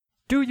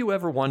Do you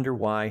ever wonder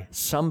why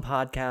some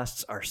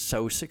podcasts are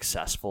so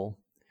successful?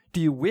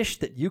 Do you wish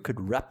that you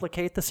could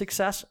replicate the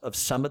success of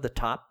some of the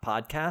top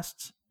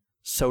podcasts?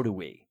 So do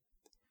we.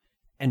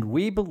 And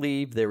we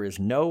believe there is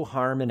no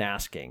harm in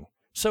asking.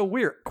 So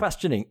we're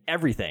questioning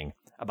everything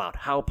about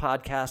how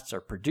podcasts are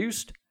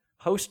produced,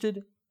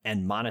 hosted,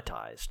 and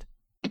monetized.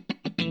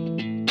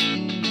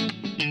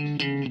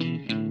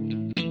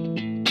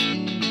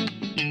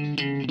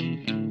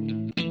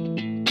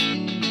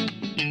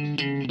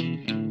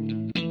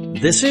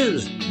 This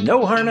is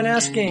No Harm in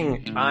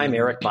Asking. I'm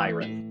Eric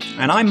Byron.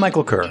 And I'm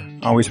Michael Kerr,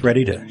 always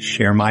ready to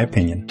share my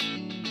opinion.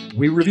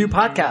 We review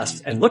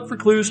podcasts and look for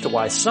clues to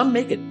why some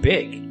make it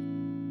big.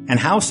 And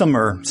how some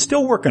are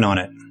still working on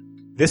it.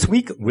 This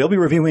week, we'll be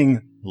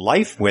reviewing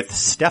Life with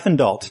Steph and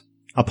Dalt,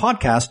 a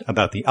podcast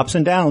about the ups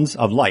and downs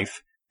of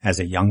life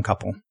as a young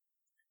couple.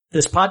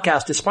 This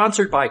podcast is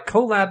sponsored by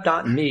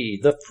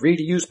Collab.me, the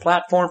free-to-use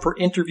platform for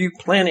interview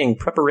planning,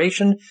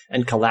 preparation,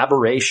 and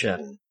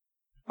collaboration.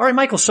 All right,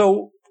 Michael,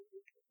 so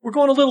we're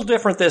going a little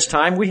different this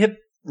time. We have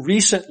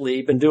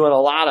recently been doing a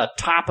lot of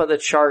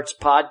top-of-the-charts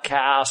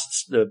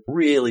podcasts, the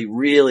really,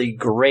 really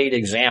great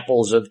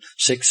examples of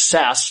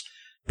success.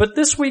 But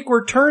this week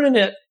we're turning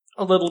it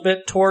a little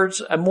bit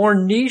towards a more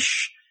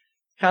niche,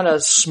 kind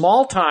of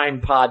small-time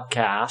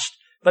podcast,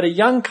 but a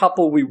young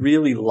couple we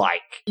really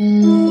like.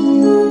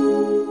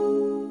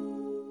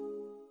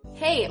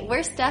 Hey,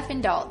 we're Steph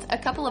and Dalt, a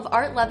couple of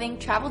art-loving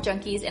travel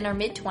junkies in our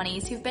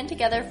mid-20s who've been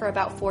together for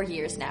about 4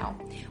 years now.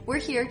 We're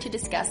here to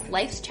discuss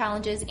life's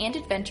challenges and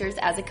adventures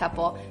as a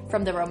couple,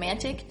 from the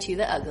romantic to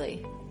the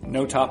ugly.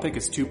 No topic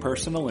is too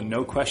personal and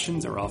no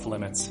questions are off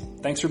limits.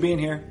 Thanks for being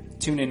here.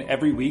 Tune in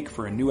every week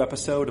for a new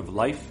episode of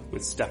Life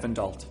with Steph and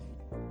Dalt.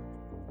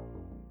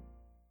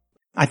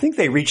 I think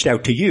they reached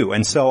out to you,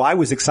 and so I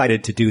was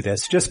excited to do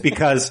this just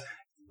because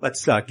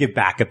let's give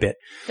back a bit.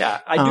 Yeah,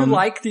 I do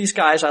like these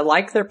guys. I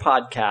like their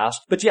podcast.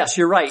 But yes,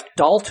 you're right.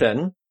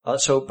 Dalton.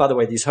 So, by the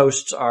way, these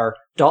hosts are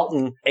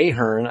Dalton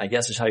Ahern, I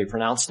guess is how you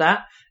pronounce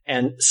that,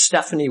 and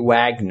Stephanie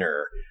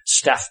Wagner.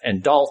 Steph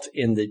and Dalt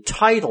in the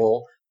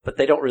title, but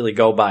they don't really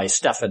go by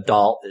Steph and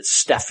Dalt.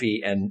 It's Steffi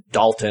and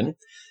Dalton.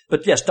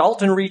 But yes,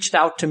 Dalton reached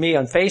out to me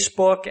on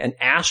Facebook and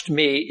asked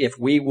me if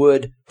we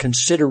would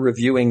consider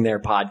reviewing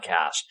their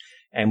podcast.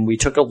 And we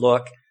took a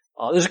look.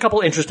 There's a couple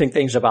interesting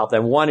things about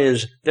them. One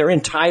is they're in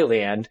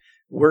Thailand.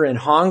 We're in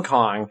Hong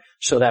Kong,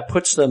 so that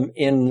puts them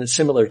in a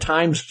similar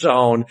time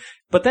zone.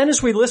 But then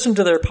as we listen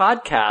to their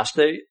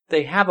podcast,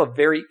 they have a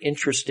very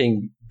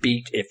interesting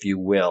beat, if you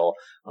will,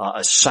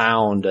 a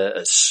sound,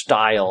 a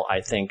style,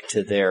 I think,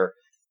 to their...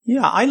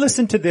 Yeah, I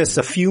listened to this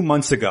a few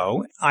months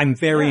ago. I'm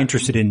very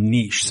interested in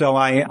niche, so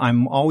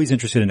I'm always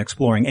interested in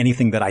exploring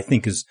anything that I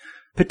think is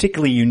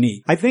particularly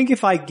unique. I think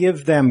if I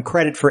give them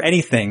credit for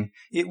anything,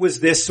 it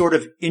was this sort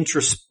of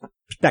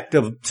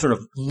introspective sort of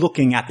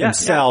looking at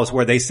themselves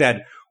where they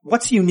said,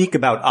 what's unique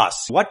about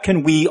us? What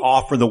can we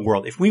offer the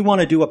world? If we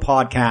want to do a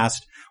podcast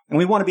and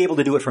we want to be able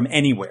to do it from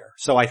anywhere.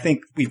 So I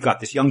think we've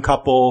got this young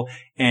couple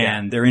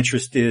and their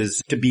interest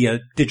is to be a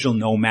digital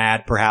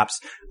nomad, perhaps.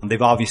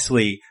 They've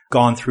obviously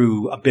gone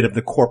through a bit of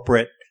the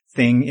corporate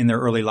thing in their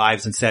early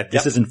lives and said,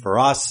 this isn't for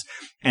us.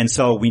 And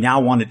so we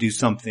now want to do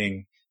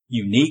something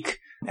unique.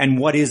 And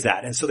what is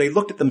that? And so they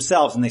looked at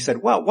themselves and they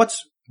said, well,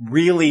 what's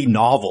really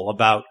novel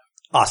about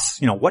us?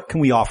 You know, what can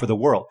we offer the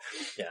world?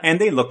 Yeah. And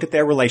they looked at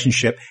their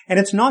relationship, and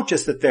it's not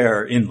just that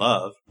they're in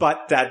love,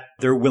 but that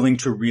they're willing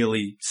to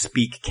really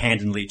speak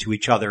candidly to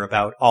each other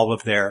about all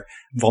of their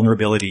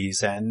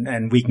vulnerabilities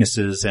and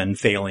weaknesses and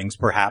failings,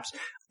 perhaps.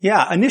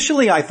 Yeah,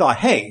 initially I thought,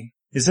 hey,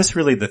 is this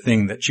really the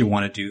thing that you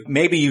want to do?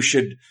 Maybe you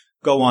should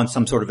go on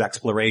some sort of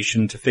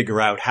exploration to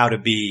figure out how to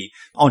be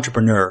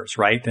entrepreneurs,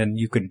 right? And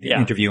you could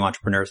interview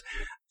entrepreneurs,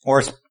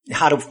 or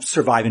how to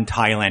survive in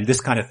Thailand, this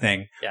kind of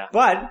thing. Yeah.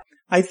 But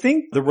I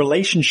think the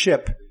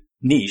relationship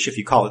niche, if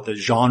you call it the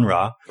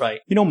genre, right,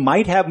 you know,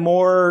 might have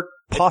more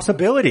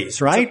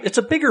possibilities, right? It's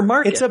a bigger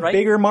market. It's a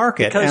bigger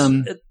market.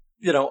 Because,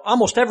 you know,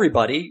 almost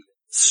everybody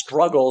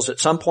struggles at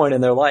some point in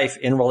their life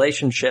in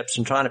relationships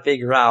and trying to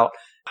figure out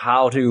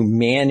how to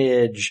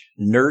manage,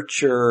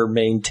 nurture,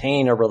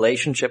 maintain a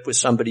relationship with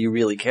somebody you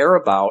really care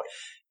about.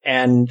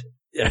 And,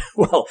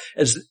 well,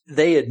 as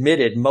they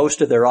admitted,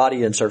 most of their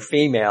audience are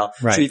female.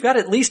 Right. So you've got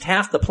at least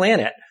half the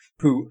planet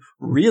who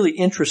really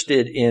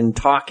interested in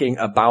talking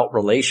about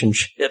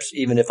relationships,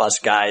 even if us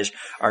guys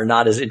are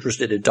not as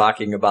interested in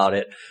talking about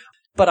it.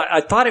 But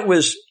I thought it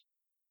was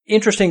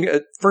interesting,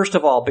 first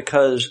of all,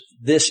 because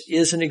this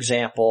is an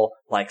example,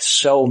 like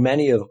so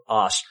many of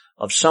us,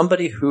 of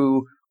somebody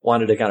who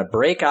wanted to kind of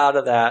break out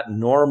of that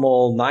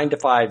normal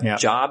 9-to-5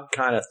 job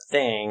kind of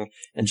thing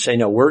and say,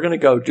 no, we're going to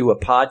go do a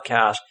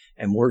podcast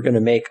and we're going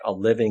to make a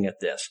living at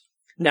this.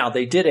 Now,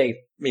 they did a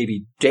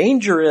maybe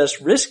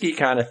dangerous, risky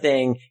kind of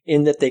thing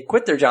in that they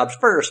quit their jobs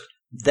first,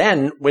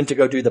 then went to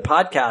go do the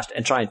podcast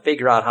and try and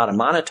figure out how to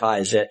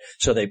monetize it.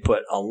 So they put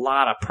a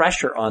lot of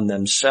pressure on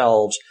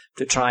themselves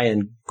to try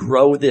and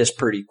grow this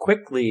pretty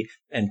quickly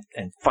and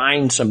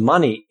find some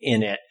money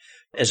in it,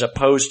 as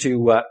opposed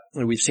to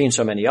we've seen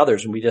so many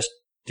others, and we just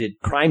did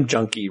Crime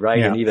Junkie, right?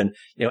 Yeah. And even,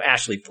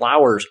 Ashley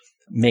Flowers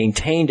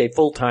maintained a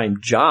full-time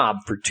job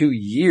for 2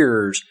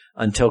 years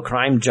until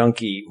Crime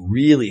Junkie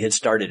really had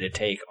started to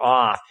take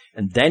off.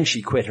 And then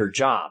she quit her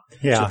job.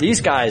 Yeah. So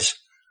these guys,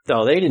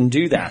 though, they didn't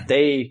do that.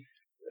 They,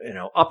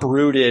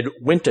 uprooted,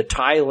 went to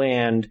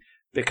Thailand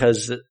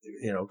because,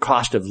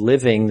 cost of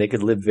living, they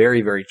could live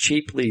very, very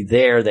cheaply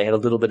there. They had a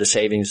little bit of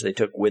savings they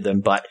took with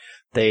them, but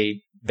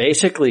they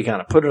basically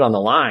kind of put it on the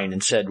line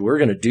and said, we're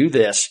going to do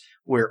this.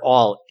 We're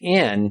all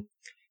in.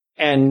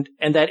 And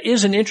that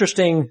is an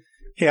interesting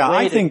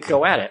way to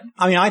go at it.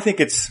 I mean, I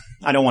think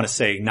I don't want to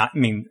say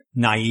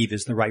naive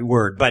is the right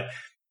word, but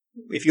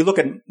if you look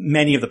at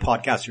many of the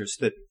podcasters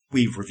that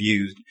we've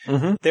reviewed,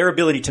 their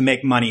ability to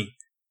make money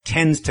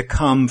tends to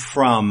come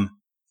from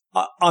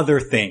other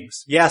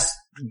things. Yes,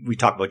 we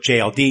talk about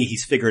JLD.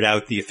 He's figured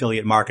out the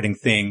affiliate marketing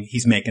thing.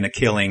 He's making a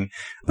killing.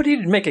 But he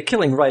didn't make a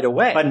killing right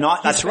away. But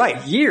that's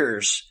right.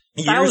 Years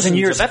and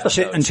years of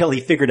episodes until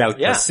he figured out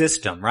the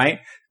system, right?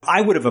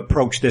 I would have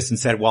approached this and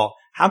said, well,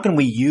 how can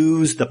we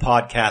use the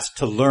podcast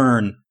to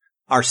learn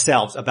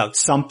ourselves about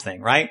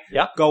something, right?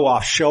 Yeah. Go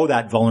off, show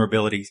that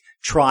vulnerabilities,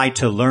 try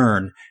to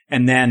learn.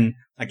 And then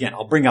again,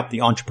 I'll bring up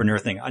the entrepreneur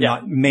thing.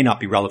 It may not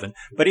be relevant,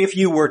 but if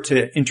you were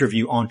to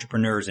interview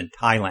entrepreneurs in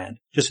Thailand,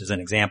 just as an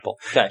example,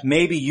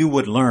 maybe you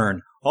would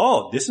learn,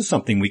 oh, this is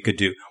something we could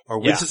do,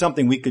 or this is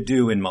something we could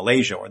do in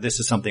Malaysia, or this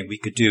is something we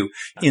could do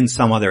in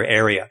some other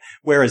area.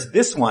 Whereas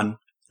this one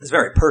is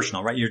very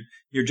personal, right?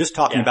 You're just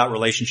talking about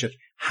relationships.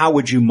 How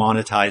would you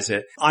monetize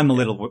it? I'm a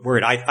little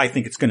worried. I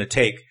think it's going to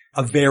take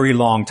a very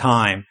long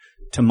time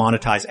to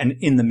monetize. And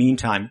in the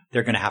meantime,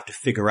 they're going to have to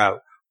figure out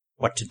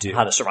what to do.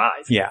 How to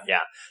survive. Yeah.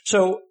 Yeah.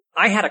 So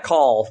I had a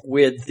call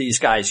with these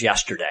guys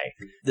yesterday.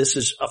 This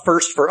is a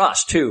first for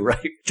us too,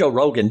 right? Joe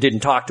Rogan didn't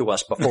talk to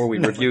us before we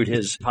reviewed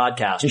his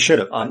podcast. He should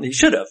have. He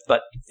should have,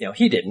 but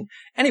he didn't.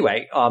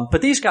 Anyway,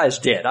 but these guys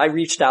did. I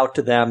reached out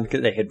to them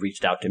because they had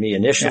reached out to me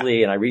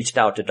initially, and I reached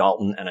out to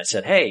Dalton and I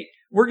said, hey,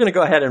 we're going to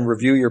go ahead and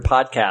review your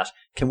podcast.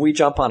 Can we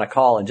jump on a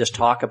call and just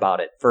talk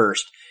about it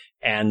first?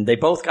 And they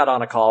both got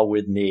on a call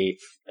with me,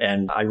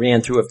 and I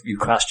ran through a few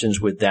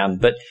questions with them.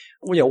 But,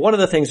 one of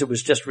the things that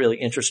was just really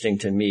interesting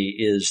to me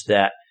is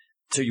that,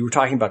 so you were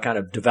talking about kind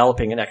of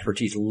developing an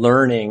expertise,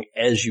 learning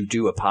as you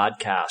do a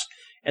podcast.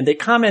 And they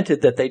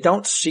commented that they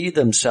don't see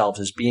themselves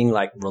as being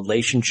like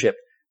relationship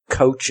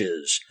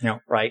coaches,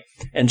 right?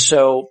 And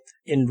so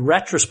in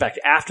retrospect,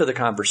 after the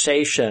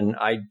conversation,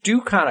 I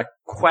do kind of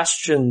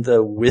question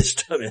the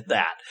wisdom in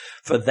that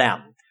for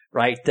them.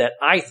 Right? That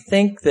I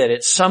think that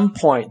at some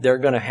point they're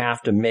going to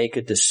have to make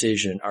a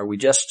decision. Are we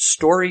just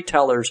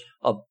storytellers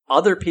of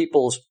other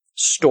people's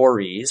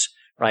stories?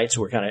 Right?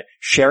 So we're kind of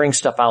sharing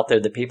stuff out there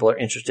that people are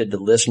interested to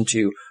listen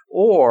to.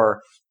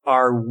 Or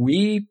are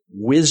we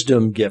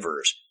wisdom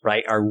givers?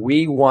 Right? Are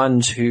we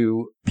ones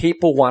who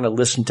people want to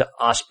listen to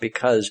us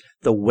because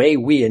the way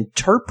we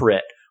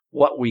interpret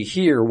what we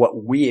hear,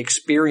 what we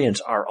experience,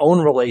 our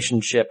own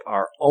relationship,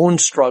 our own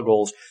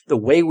struggles, the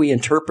way we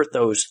interpret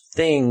those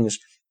things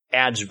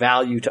adds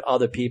value to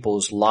other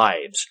people's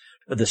lives.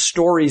 The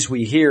stories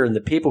we hear and the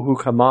people who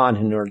come on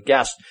and are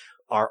guests,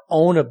 our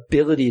own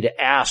ability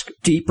to ask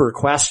deeper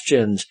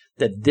questions,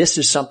 that this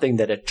is something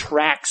that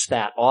attracts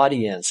that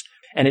audience.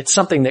 And it's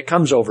something that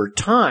comes over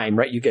time,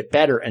 right? You get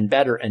better and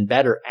better and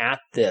better at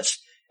this.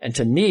 And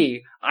to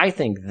me, I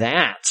think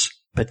that's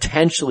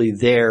potentially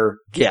their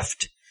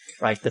gift,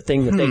 right? The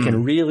thing that they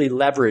can really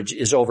leverage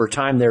is over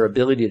time their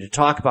ability to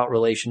talk about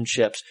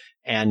relationships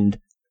and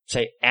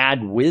say,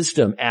 add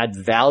wisdom, add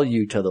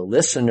value to the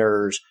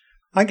listeners.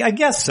 I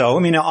guess so. I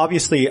mean,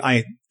 obviously,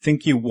 I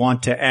think you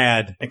want to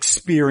add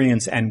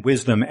experience and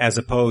wisdom as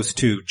opposed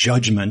to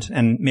judgment,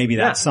 and maybe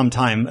that's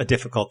sometime a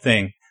difficult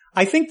thing.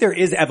 I think there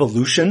is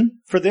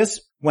evolution for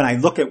this when I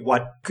look at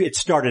what it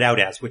started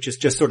out as, which is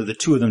just sort of the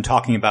two of them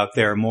talking about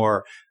their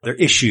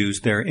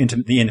issues, the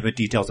intimate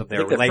details of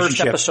their relationship. The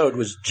first episode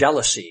was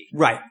jealousy.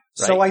 Right.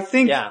 So I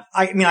think,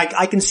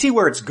 I can see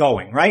where it's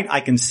going, right?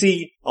 I can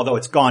see, although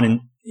it's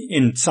gone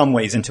in some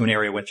ways into an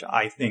area which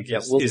I think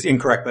is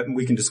incorrect, but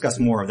we can discuss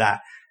more of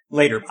that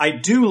later. I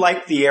do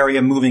like the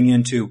area moving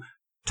into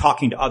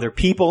talking to other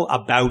people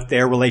about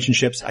their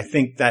relationships. I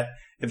think that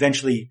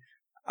eventually,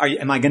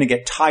 am I going to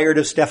get tired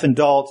of Steph and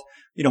Dalt?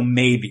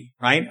 Maybe,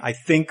 right? I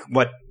think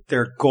what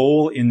their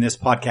goal in this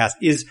podcast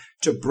is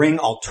to bring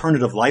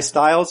alternative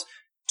lifestyles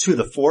to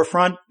the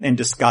forefront and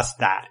discuss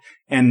that.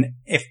 And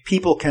if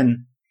people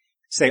can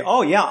say,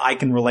 oh yeah, I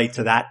can relate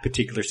to that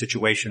particular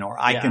situation, or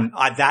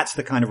that's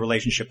the kind of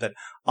relationship that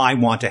I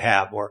want to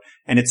have,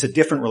 and it's a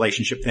different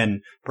relationship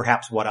than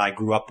perhaps what I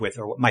grew up with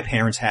or what my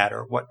parents had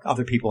or what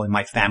other people in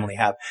my family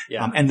have.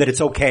 And that it's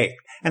okay.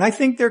 And I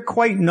think they're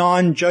quite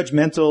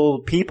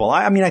non-judgmental people.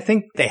 I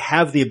think they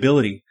have the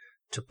ability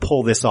to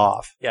pull this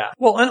off. Yeah.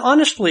 Well, and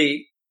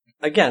honestly,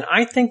 again,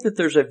 I think that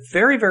there's a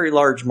very, very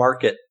large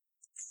market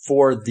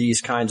for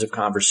these kinds of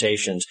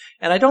conversations.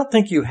 And I don't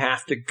think you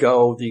have to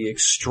go the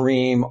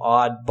extreme,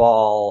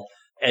 oddball,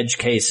 edge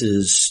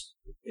cases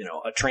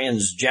a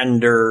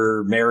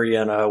transgender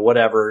marrying a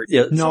whatever.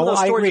 No,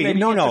 I agree.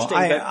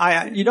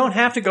 You don't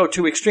have to go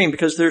too extreme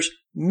because there's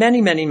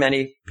many, many,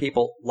 many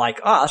people like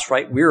us,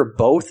 right? We're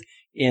both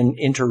in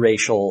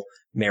interracial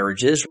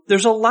marriages.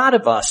 There's a lot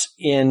of us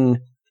in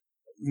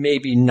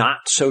maybe not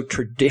so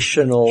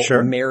traditional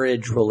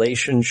marriage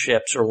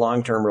relationships or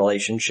long-term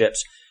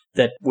relationships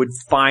that would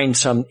find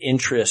some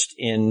interest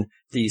in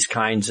these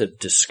kinds of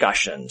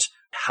discussions.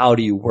 How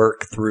do you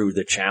work through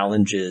the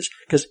challenges?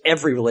 Because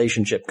every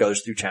relationship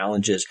goes through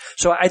challenges.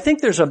 So I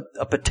think there's a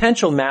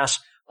potential mass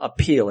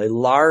appeal, a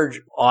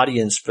large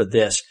audience for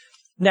this.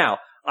 Now,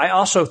 I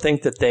also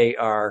think that they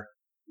are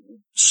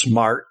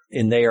smart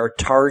and they are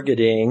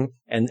targeting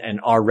and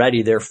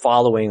already they're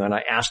following, when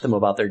I asked them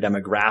about their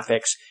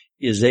demographics,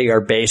 is they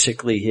are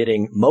basically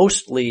hitting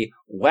mostly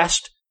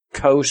West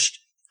Coast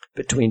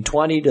between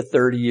 20 to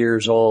 30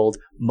 years old,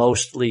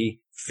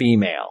 mostly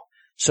female.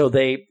 So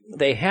they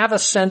have a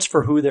sense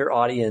for who their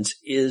audience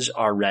is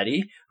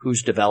already,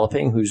 who's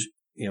developing, who's,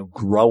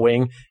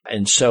 growing.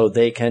 And so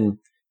they can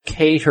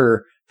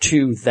cater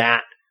to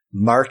that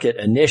market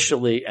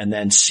initially and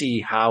then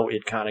see how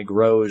it kind of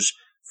grows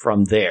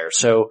from there.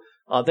 So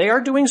they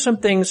are doing some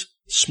things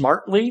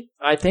smartly,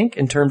 I think,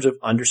 in terms of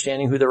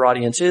understanding who their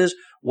audience is,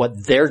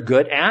 what they're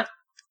good at.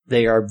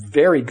 They are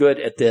very good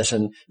at this,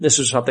 and this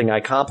is something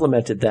I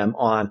complimented them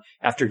on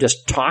after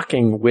just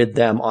talking with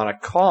them on a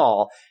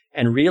call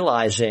and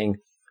realizing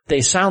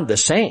they sound the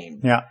same.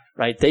 Yeah.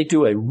 Right? They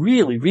do a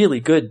really, really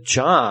good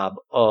job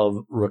of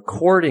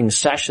recording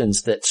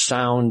sessions that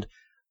sound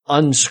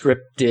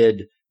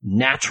unscripted,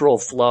 natural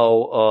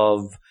flow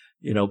of,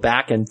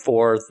 back and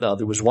forth.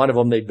 There was one of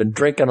them, they'd been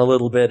drinking a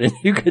little bit and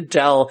you could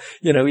tell,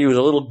 he was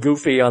a little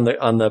goofy on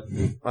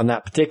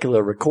that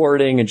particular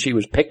recording and she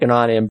was picking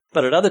on him.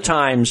 But at other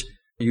times,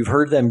 you've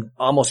heard them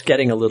almost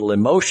getting a little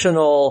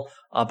emotional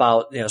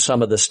about,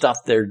 some of the stuff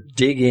they're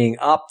digging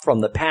up from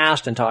the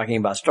past and talking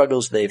about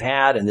struggles they've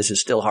had. And this is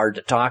still hard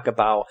to talk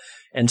about.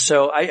 And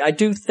so I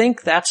do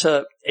think that's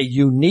a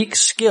unique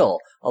skill.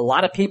 A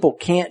lot of people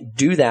can't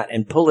do that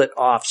and pull it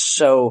off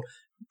so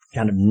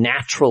kind of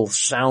natural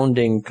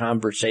sounding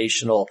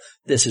conversational.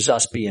 This is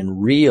us being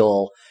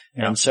real.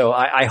 Yeah. And so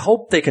I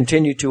hope they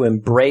continue to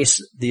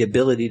embrace the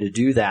ability to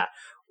do that.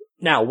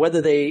 Now, whether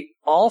they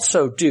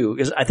also do,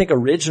 because I think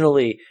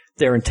originally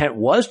their intent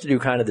was to do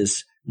kind of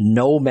this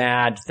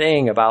nomad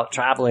thing about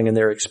traveling and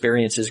their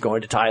experiences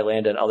going to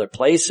Thailand and other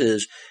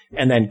places.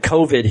 And then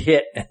COVID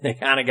hit and they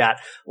kind of got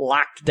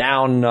locked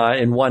down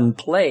in one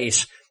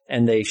place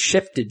and they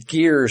shifted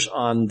gears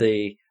on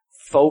the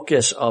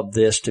focus of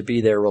this to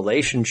be their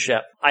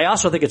relationship. I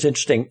also think it's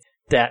interesting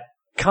that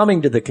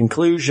coming to the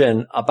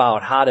conclusion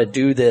about how to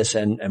do this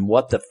and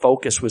what the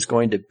focus was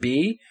going to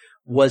be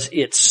was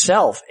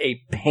itself a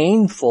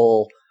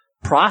painful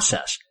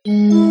process.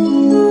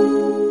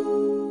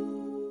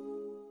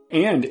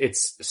 And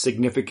it's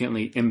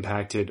significantly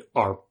impacted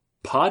our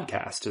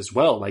podcast as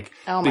well.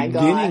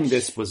 Beginning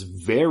this was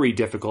very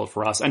difficult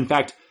for us. In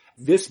fact,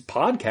 this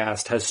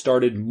podcast has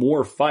started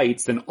more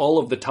fights than all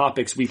of the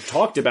topics we've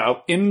talked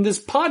about in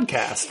this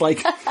podcast.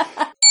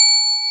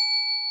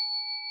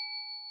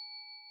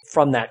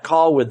 From that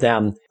call with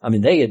them,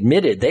 they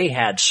admitted they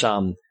had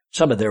some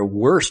of their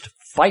worst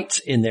fights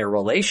in their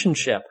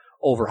relationship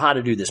over how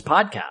to do this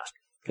podcast.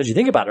 Because you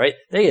think about it, right?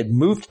 They had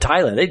moved to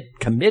Thailand. They'd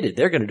committed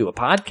they're going to do a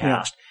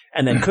podcast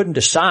and then couldn't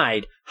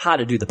decide how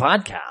to do the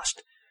podcast.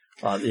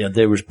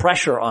 There was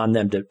pressure on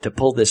them to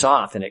pull this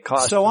off and it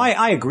caused. So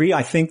I agree.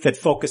 I think that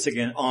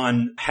focusing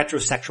on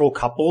heterosexual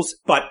couples,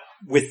 but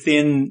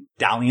within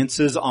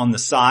dalliances on the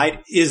side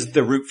is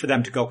the route for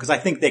them to go. Cause I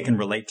think they can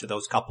relate to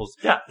those couples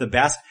the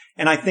best.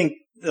 And I think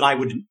that I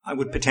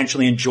would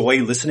potentially enjoy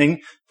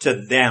listening to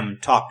them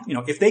talk,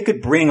 if they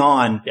could bring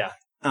on,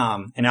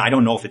 and I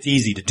don't know if it's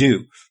easy to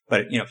do,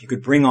 but if you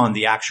could bring on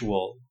the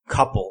actual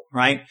couple,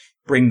 right?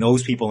 Bring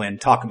those people in,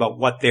 talk about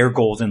what their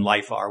goals in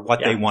life are, what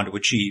they want to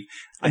achieve.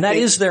 And that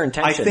is their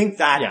intention. I think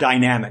that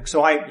dynamic.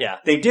 So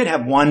they did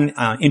have one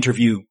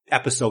interview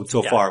episode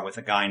so far with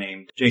a guy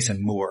named Jason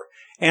Moore.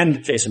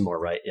 And Jason Moore,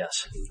 right?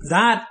 Yes.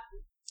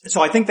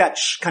 So I think that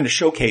kind of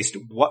showcased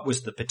what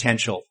was the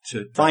potential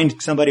to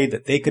find somebody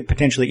that they could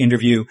potentially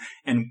interview,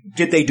 and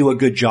did they do a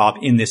good job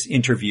in this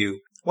interview?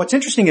 What's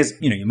interesting is,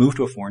 you move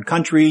to a foreign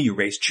country, you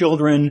raise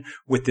children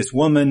with this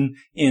woman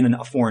in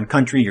a foreign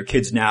country, your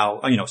kids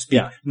now,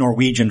 speak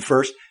Norwegian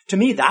first. To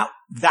me,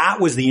 that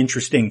was the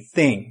interesting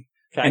thing.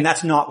 Okay. And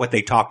that's not what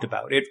they talked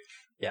about.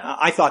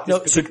 I thought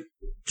so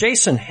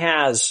Jason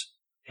has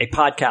a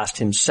podcast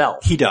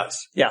himself. He does.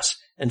 Yes.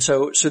 And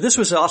so this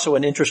was also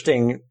an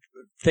interesting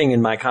thing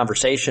in my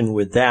conversation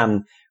with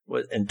them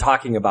and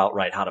talking about,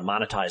 how to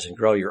monetize and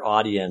grow your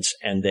audience.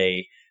 And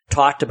they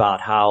talked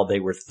about how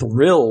they were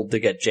thrilled to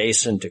get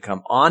Jason to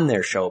come on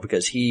their show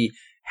because he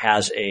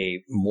has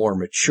a more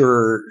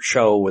mature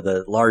show with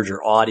a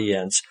larger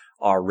audience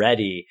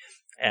already.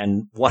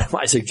 And one of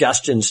my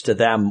suggestions to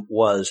them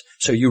was,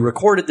 so you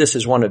recorded this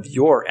as one of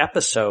your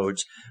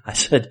episodes. I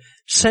said,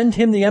 send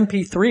him the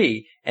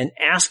MP3 and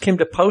ask him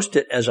to post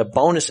it as a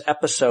bonus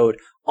episode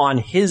on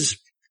his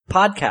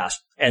podcast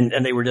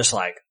And they were just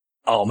like,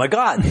 oh my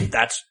God,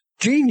 that's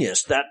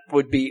genius. That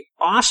would be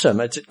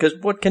awesome. It's because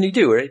what can he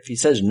do? If he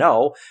says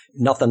no,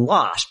 nothing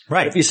lost.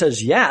 Right. If he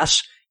says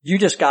yes, you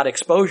just got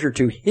exposure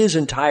to his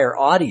entire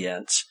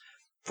audience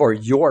for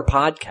your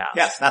podcast.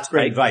 Yes, that's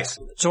great advice.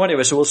 So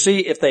anyway, so we'll see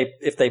if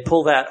they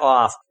pull that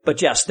off.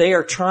 But yes, they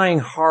are trying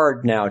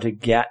hard now to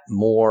get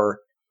more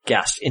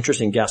guests,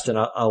 interesting guests. And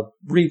I'll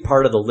read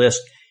part of the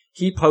list.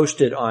 He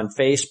posted on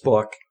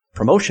Facebook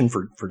promotion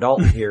for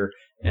Dalton here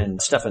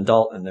and Steph and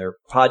Dalt and their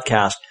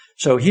podcast.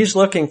 So he's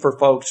looking for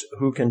folks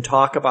who can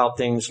talk about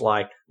things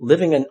like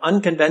living an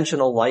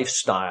unconventional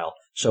lifestyle.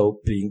 So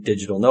being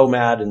digital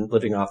nomad and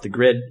living off the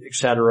grid,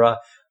 etc.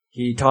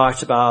 He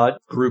talks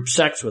about group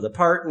sex with a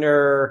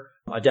partner,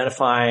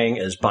 identifying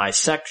as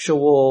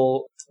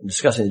bisexual,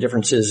 discussing the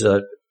differences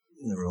in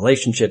the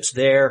relationships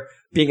there,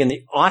 being in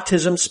the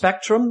autism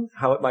spectrum,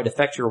 how it might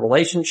affect your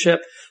relationship.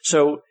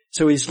 So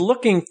he's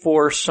looking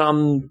for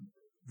some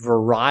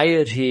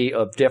variety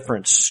of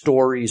different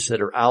stories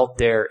that are out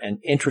there and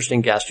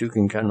interesting guests who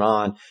can come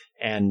on.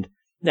 And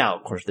now,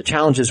 of course, the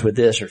challenges with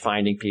this are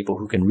finding people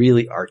who can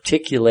really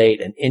articulate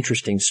an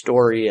interesting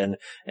story and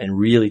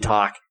really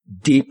talk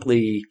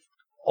deeply,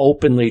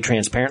 openly,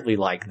 transparently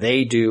like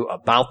they do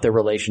about their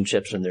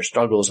relationships and their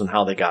struggles and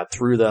how they got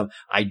through them.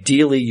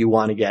 Ideally, you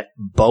want to get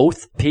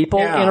both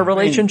people in a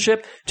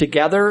relationship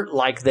together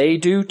like they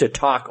do to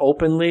talk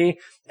openly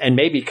and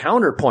maybe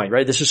counterpoint,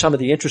 right? This is some of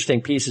the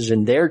interesting pieces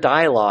in their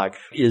dialogue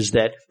is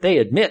that they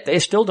admit they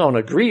still don't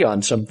agree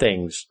on some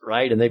things,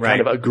 right? And they kind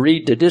of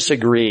agreed to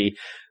disagree.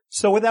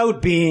 So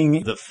without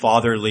being the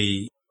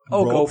fatherly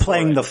role,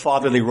 playing the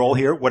fatherly role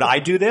here, would I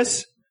do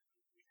this?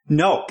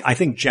 No. I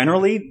think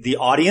generally the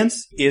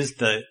audience is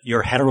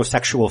your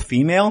heterosexual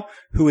female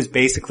who is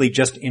basically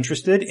just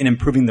interested in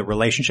improving the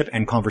relationship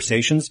and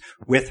conversations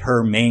with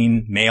her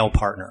main male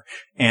partner.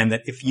 And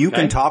that if you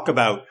can talk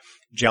about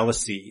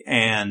jealousy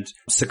and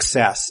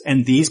success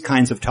and these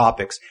kinds of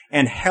topics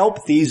and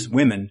help these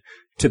women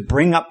to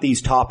bring up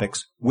these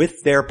topics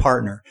with their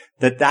partner,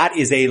 that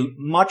is a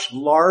much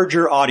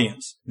larger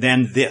audience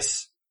than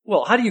this.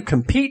 Well, how do you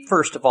compete,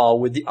 first of all,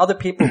 with the other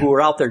people who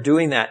are out there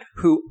doing that,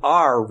 who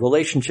are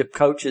relationship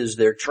coaches?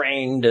 They're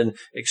trained and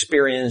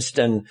experienced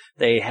and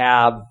they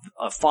have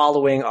a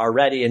following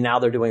already and now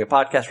they're doing a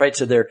podcast, right?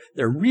 So they're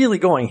really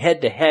going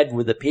head to head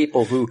with the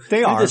people who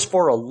do this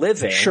for a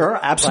living. Sure,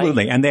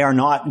 absolutely. Right? And they are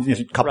not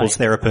couples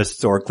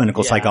therapists or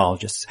clinical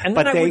psychologists. And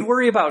then I would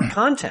worry about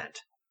content,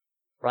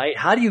 right?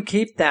 How do you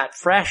keep that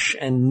fresh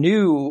and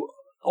new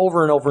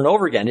over and over and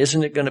over again?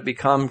 Isn't it going to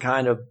become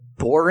kind of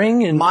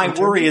boring? My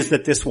worry is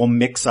that this will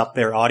mix up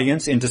their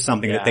audience into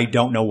something that they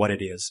don't know what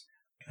it is.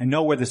 I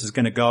know where this is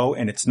going to go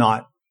and it's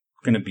not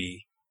going to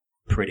be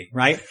pretty,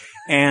 right?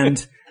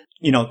 And,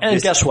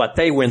 and guess what?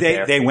 They went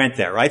there. They went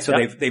there, right? So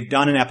they've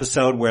done an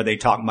episode where they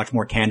talk much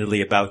more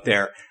candidly about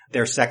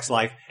their sex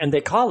life. And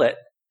they call it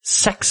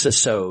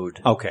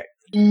Sexisode. Okay.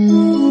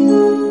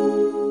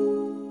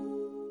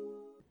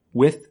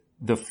 With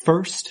the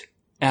first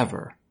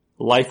ever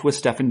Life with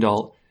Steph and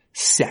Dalt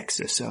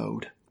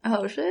Sexisode.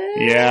 Oh,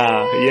 shit.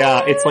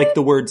 Yeah. It's like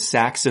the word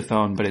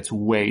saxophone, but it's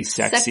way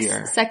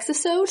sexier.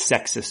 Sexisode?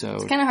 Sexisode.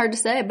 It's kind of hard to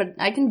say, but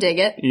I can dig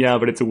it. Yeah,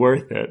 but it's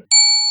worth it.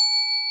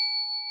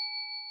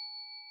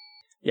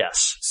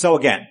 Yes. So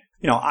again,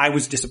 I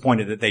was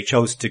disappointed that they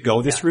chose to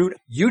go this route.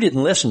 You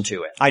didn't listen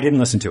to it. I didn't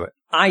listen to it.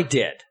 I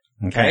did.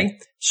 Okay.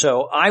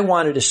 So I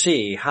wanted to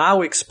see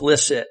how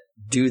explicit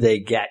do they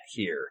get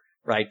here,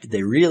 right? Did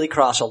they really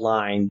cross a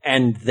line?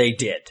 And they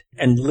did.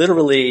 And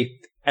literally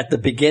at the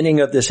beginning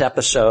of this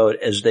episode,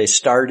 as they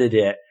started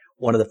it,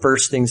 one of the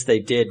first things they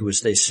did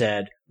was they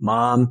said,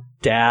 Mom,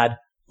 Dad,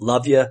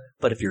 love you,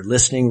 but if you're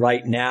listening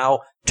right now,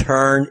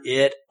 turn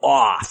it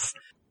off.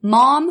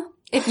 Mom,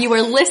 if you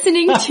are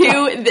listening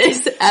to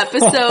this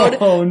episode,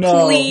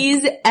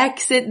 please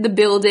exit the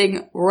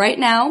building right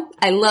now.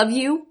 I love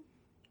you,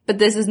 but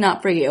this is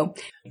not for you.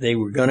 They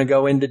were going to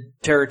go into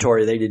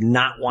territory they did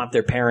not want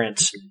their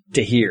parents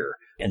to hear.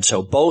 And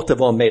so both of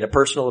them made a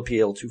personal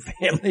appeal to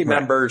family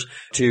members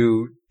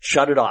to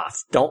shut it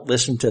off. Don't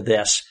listen to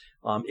this.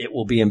 It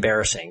will be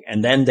embarrassing.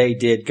 And then they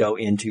did go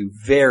into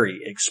very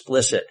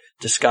explicit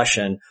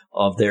discussion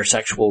of their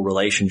sexual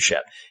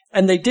relationship.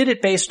 And they did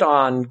it based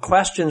on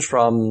questions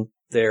from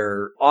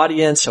their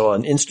audience. So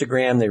on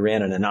Instagram, they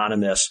ran an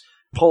anonymous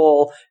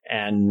poll.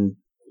 And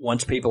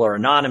once people are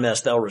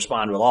anonymous, they'll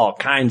respond with all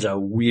kinds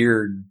of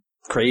weird,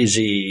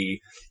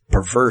 crazy,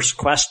 perverse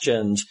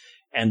questions.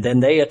 And then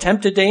they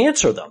attempted to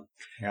answer them.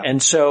 Yeah.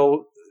 And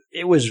so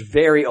it was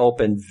very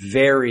open,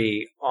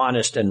 very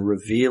honest and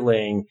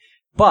revealing,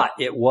 but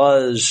it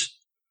was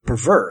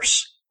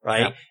perverse,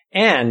 right?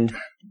 Yeah. And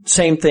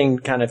same thing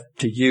kind of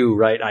to you,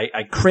 right?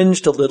 I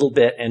cringed a little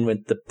bit. And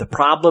when the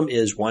problem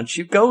is once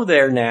you go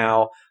there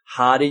now,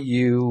 how do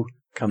you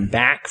come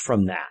back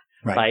from that?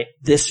 Right?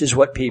 This is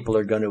what people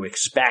are going to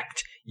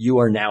expect. You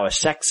are now a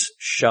sex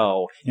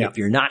show. Yeah. If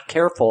you're not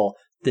careful,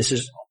 this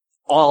is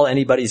all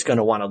anybody's going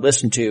to want to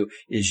listen to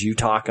is you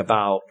talk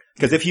about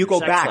Because if you go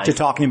back to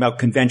talking about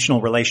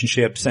conventional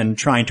relationships and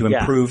trying to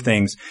improve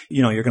things,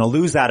 you're going to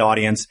lose that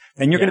audience.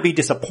 Then you're going to be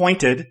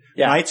disappointed,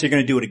 right? So you're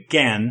going to do it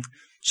again.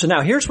 So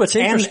now here's what's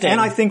interesting. And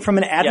I think from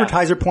an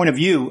advertiser point of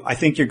view, I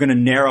think you're going to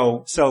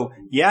narrow. So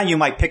you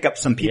might pick up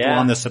some people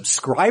on the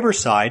subscriber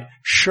side.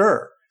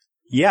 Sure.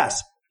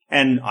 Yes.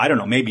 And I don't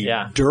know, maybe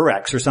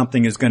Durex or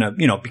something is going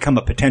to, become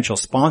a potential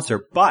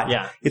sponsor,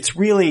 but it's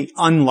really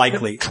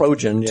unlikely.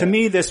 Trojan. To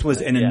me, this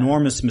was an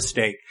enormous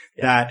mistake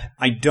that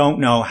I don't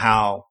know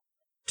how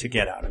to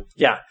get out of.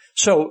 Yeah.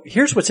 So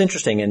here's what's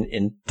interesting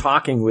in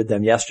talking with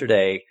them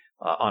yesterday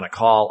on a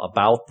call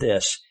about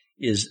this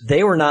is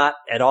they were not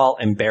at all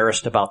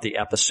embarrassed about the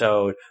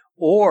episode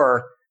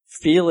or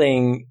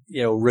feeling,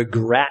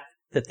 regret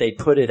that they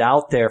put it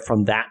out there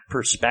from that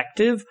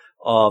perspective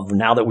of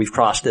now that we've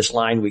crossed this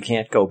line, we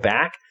can't go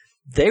back.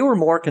 They were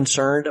more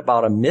concerned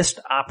about a missed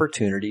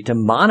opportunity to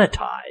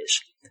monetize,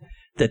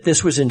 that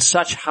this was in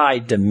such high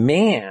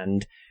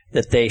demand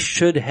that they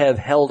should have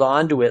held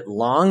on to it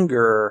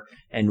longer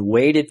and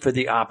waited for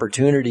the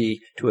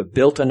opportunity to have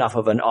built enough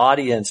of an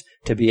audience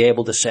to be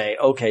able to say,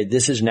 okay,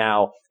 this is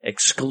now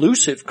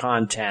exclusive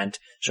content.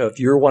 So if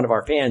you're one of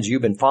our fans,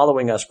 you've been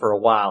following us for a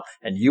while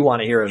and you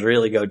want to hear us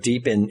really go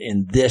deep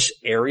in this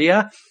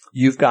area,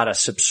 you've got to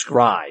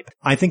subscribe.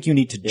 I think you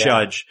need to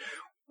judge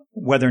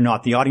whether or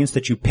not the audience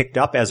that you picked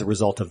up as a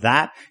result of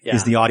that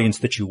is the audience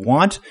that you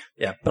want.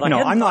 Yeah, but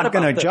I'm not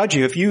going to judge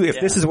you if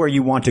this is where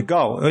you want to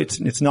go.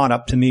 It's not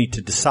up to me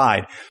to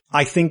decide.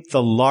 I think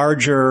the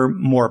larger,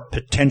 more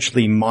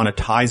potentially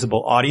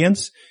monetizable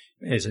audience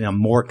is a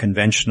more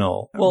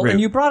conventional route. And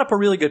you brought up a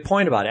really good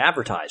point about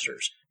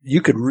advertisers.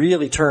 You could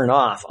really turn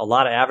off a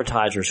lot of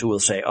advertisers who will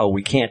say, "Oh,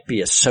 we can't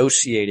be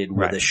associated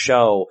with a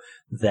show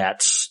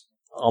that's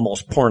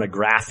almost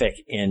pornographic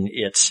in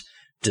its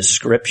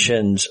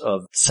descriptions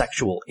of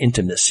sexual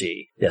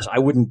intimacy." Yes, I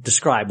wouldn't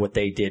describe what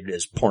they did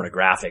as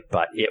pornographic,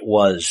 but it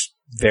was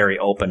very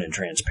open and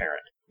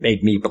transparent.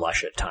 Made me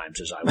blush at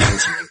times as I was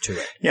listening to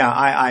it. Yeah,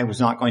 I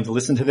was not going to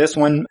listen to this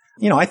one.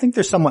 I think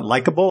they're somewhat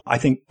likable. I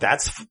think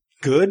that's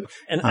good.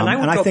 And I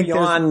would go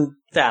beyond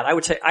that. I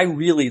would say I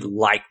really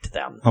liked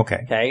them.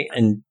 Okay.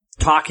 And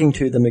talking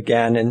to them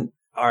again, and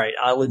all right,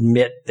 I'll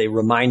admit they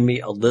remind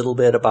me a little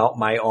bit about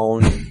my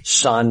own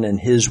son and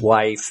his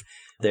wife.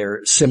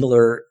 They're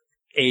similar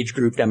age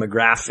group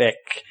demographic.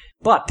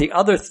 But the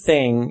other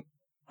thing,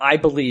 I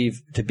believe,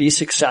 to be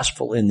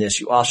successful in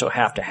this, you also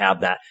have to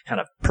have that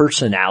kind of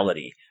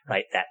personality,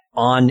 right? That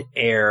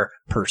on-air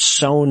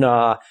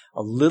persona,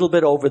 a little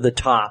bit over the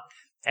top.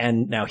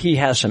 And now he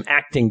has some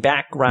acting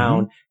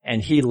background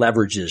and he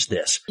leverages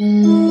this.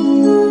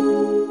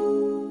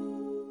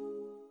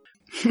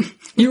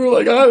 You were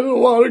like, I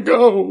don't want to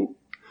go.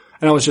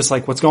 And I was just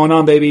like, what's going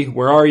on, baby?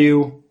 Where are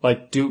you?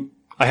 Like, do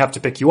I have to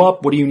pick you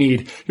up? What do you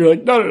need? You're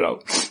like,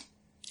 no.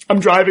 I'm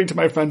driving to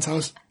my friend's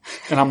house.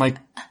 And I'm like,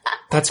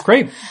 that's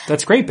great.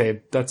 That's great,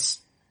 babe. That's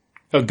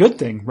a good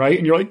thing, right?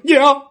 And you're like,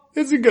 yeah,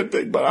 it's a good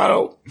thing, but I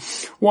don't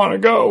want to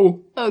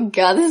go. Oh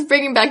God, this is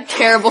bringing back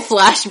terrible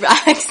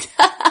flashbacks.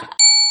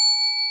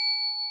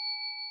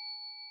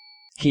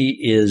 He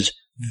is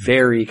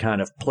very kind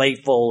of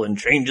playful and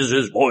changes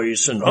his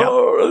voice and,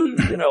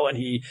 and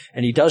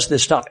he does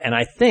this stuff. And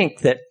I think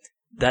that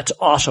that's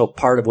also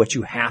part of what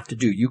you have to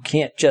do. You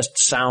can't just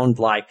sound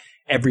like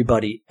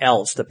everybody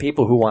else. The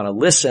people who want to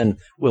listen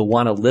will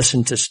want to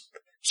listen to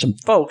some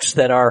folks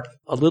that are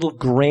a little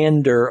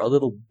grander, a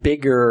little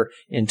bigger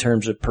in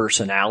terms of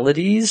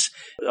personalities.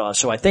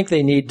 So I think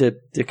they need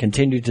to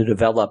continue to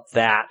develop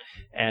that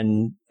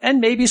and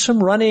maybe some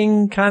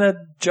running kind of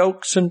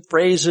jokes and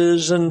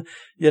phrases and,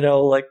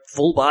 like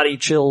full body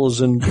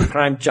chills and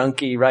crime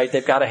junkie, right?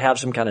 They've got to have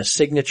some kind of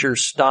signature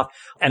stuff.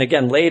 And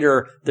again,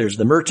 later there's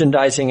the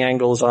merchandising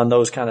angles on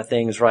those kind of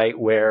things, right?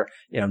 Where,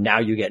 now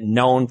you get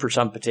known for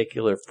some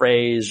particular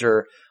phrase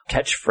or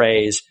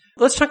catchphrase.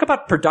 Let's talk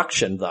about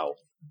production though.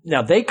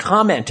 Now, they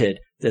commented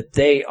that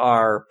they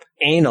are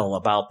anal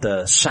about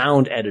the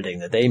sound editing,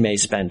 that they may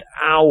spend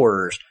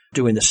hours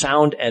doing the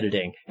sound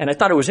editing. And I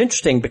thought it was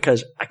interesting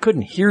because I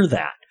couldn't hear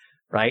that,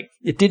 right?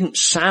 It didn't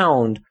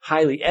sound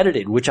highly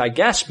edited, which I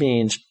guess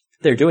means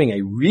they're doing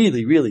a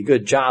really, really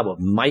good job of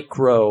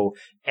micro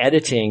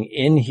editing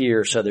in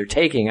here. So they're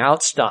taking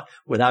out stuff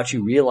without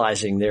you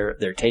realizing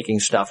they're taking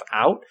stuff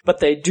out. But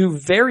they do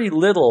very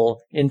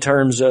little in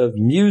terms of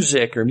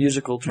music or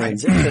musical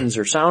transitions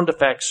or sound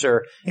effects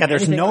or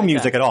there's no like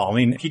music at all. I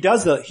mean, he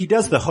does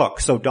the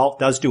hook. So Dalt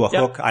does do a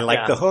hook. I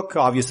like the hook.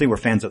 Obviously, we're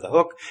fans of the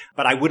hook,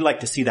 but I would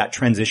like to see that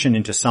transition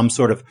into some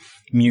sort of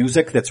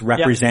music that's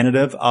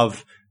representative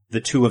of the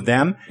two of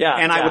them.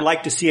 I would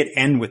like to see it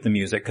end with the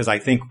music because I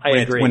think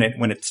when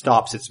it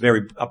stops, it's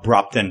very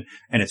abrupt and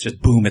it's just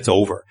boom, it's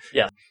over.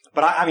 Yeah.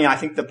 But I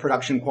think the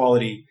production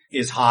quality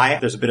is high.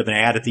 There's a bit of an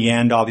ad at the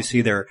end.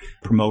 Obviously, they're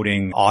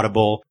promoting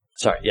Audible.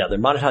 They're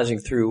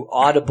monetizing through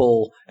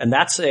Audible, and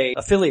that's a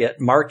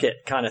affiliate market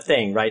kind of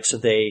thing, right? So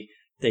they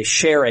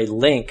share a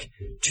link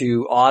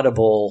to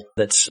Audible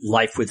that's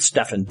Life with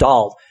Steph and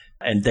Dalt.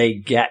 and they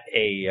get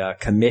a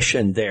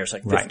commission there. It's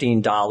like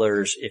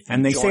 $15 if you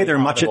and they say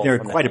they're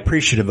quite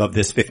appreciative of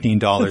this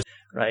 $15.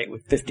 Right,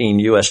 with 15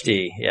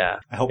 USD, yeah.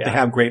 I hope they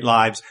have great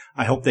lives.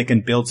 I hope they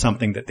can build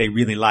something that they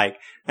really like.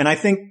 And I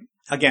think,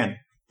 again,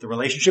 the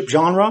relationship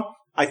genre,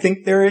 I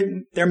think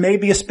there may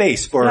be a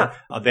space for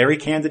a very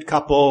candid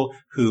couple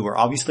who are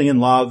obviously in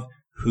love,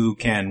 who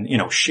can,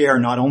 share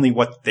not only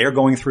what they're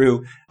going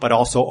through, but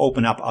also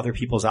open up other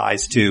people's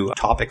eyes to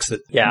topics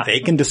that they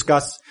can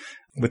discuss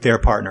with their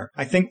partner.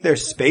 I think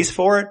there's space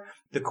for it.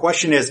 The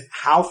question is,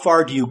 how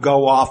far do you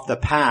go off the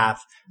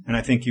path? And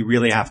I think you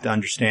really have to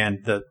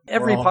understand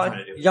every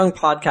young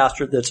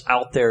podcaster that's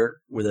out there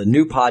with a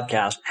new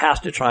podcast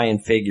has to try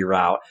and figure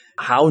out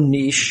how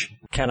niche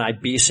can I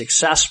be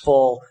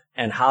successful,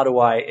 and how do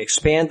I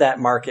expand that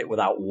market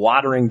without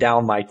watering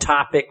down my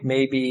topic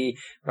maybe,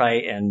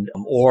 right? And,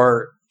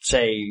 or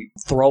say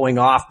throwing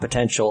off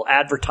potential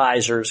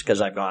advertisers because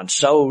I've gone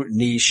so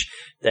niche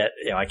that,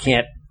 I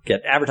can't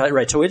get advertised,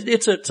 right? So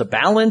it's a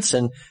balance.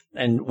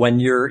 And when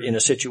you're in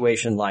a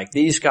situation like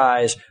these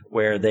guys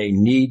where they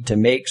need to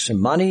make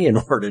some money in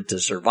order to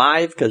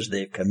survive because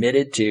they've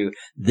committed to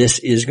this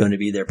is going to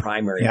be their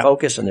primary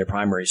focus and their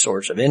primary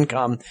source of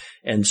income.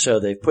 And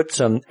so they've put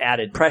some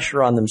added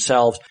pressure on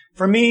themselves.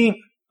 For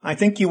me, I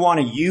think you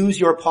want to use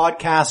your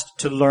podcast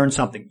to learn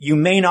something. You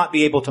may not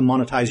be able to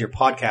monetize your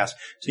podcast.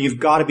 So you've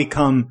got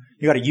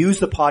to use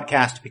the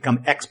podcast to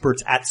become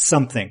experts at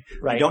something.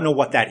 Right. I don't know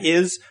what that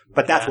is,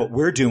 but that's what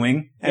we're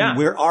doing. And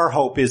our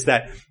hope is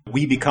that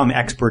we become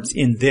experts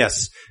in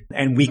this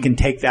and we can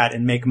take that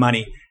and make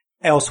money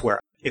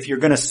elsewhere. If you're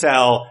going to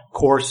sell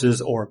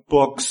courses or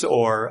books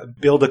or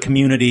build a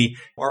community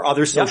or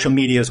other social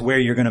medias where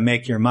you're going to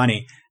make your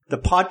money, the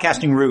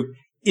podcasting route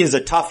is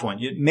a tough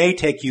one. It may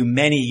take you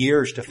many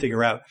years to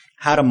figure out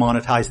how to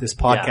monetize this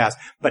podcast.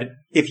 But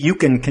if you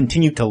can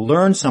continue to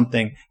learn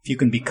something, if you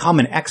can become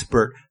an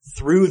expert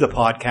through the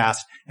podcast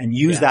and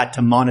use that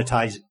to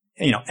monetize,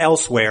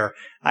 elsewhere,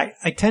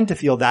 I tend to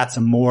feel that's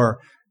a more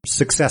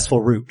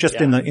successful route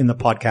just in the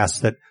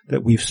podcasts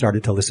that we've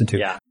started to listen to.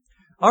 Yeah.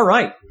 All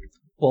right.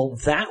 Well,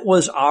 that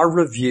was our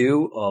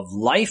review of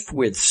Life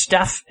with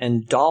Steph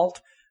and Dalt.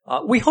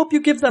 We hope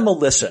you give them a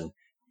listen,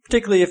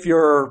 particularly if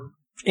you're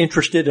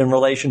interested in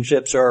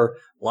relationships or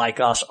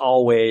like us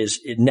always,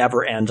 it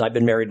never ends. I've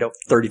been married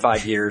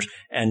 35 years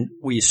and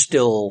we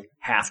still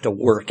have to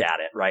work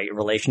at it, right?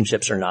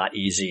 Relationships are not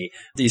easy.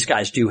 These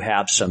guys do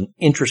have some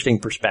interesting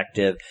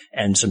perspective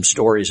and some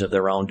stories of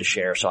their own to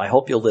share. So I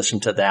hope you'll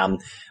listen to them.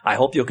 I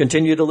hope you'll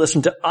continue to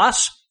listen to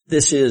us.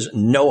 This is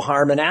No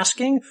Harm in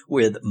Asking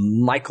with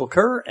Michael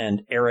Kerr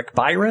and Eric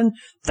Byron.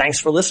 Thanks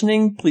for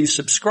listening. Please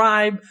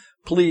subscribe.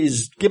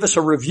 Please give us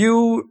a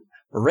review.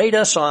 Rate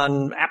us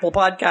on Apple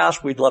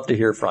Podcasts. We'd love to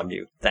hear from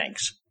you.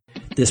 Thanks.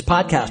 This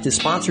podcast is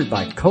sponsored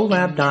by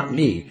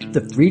Colab.me,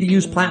 the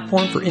free-to-use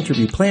platform for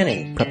interview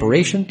planning,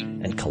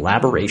 preparation, and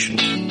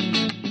collaboration.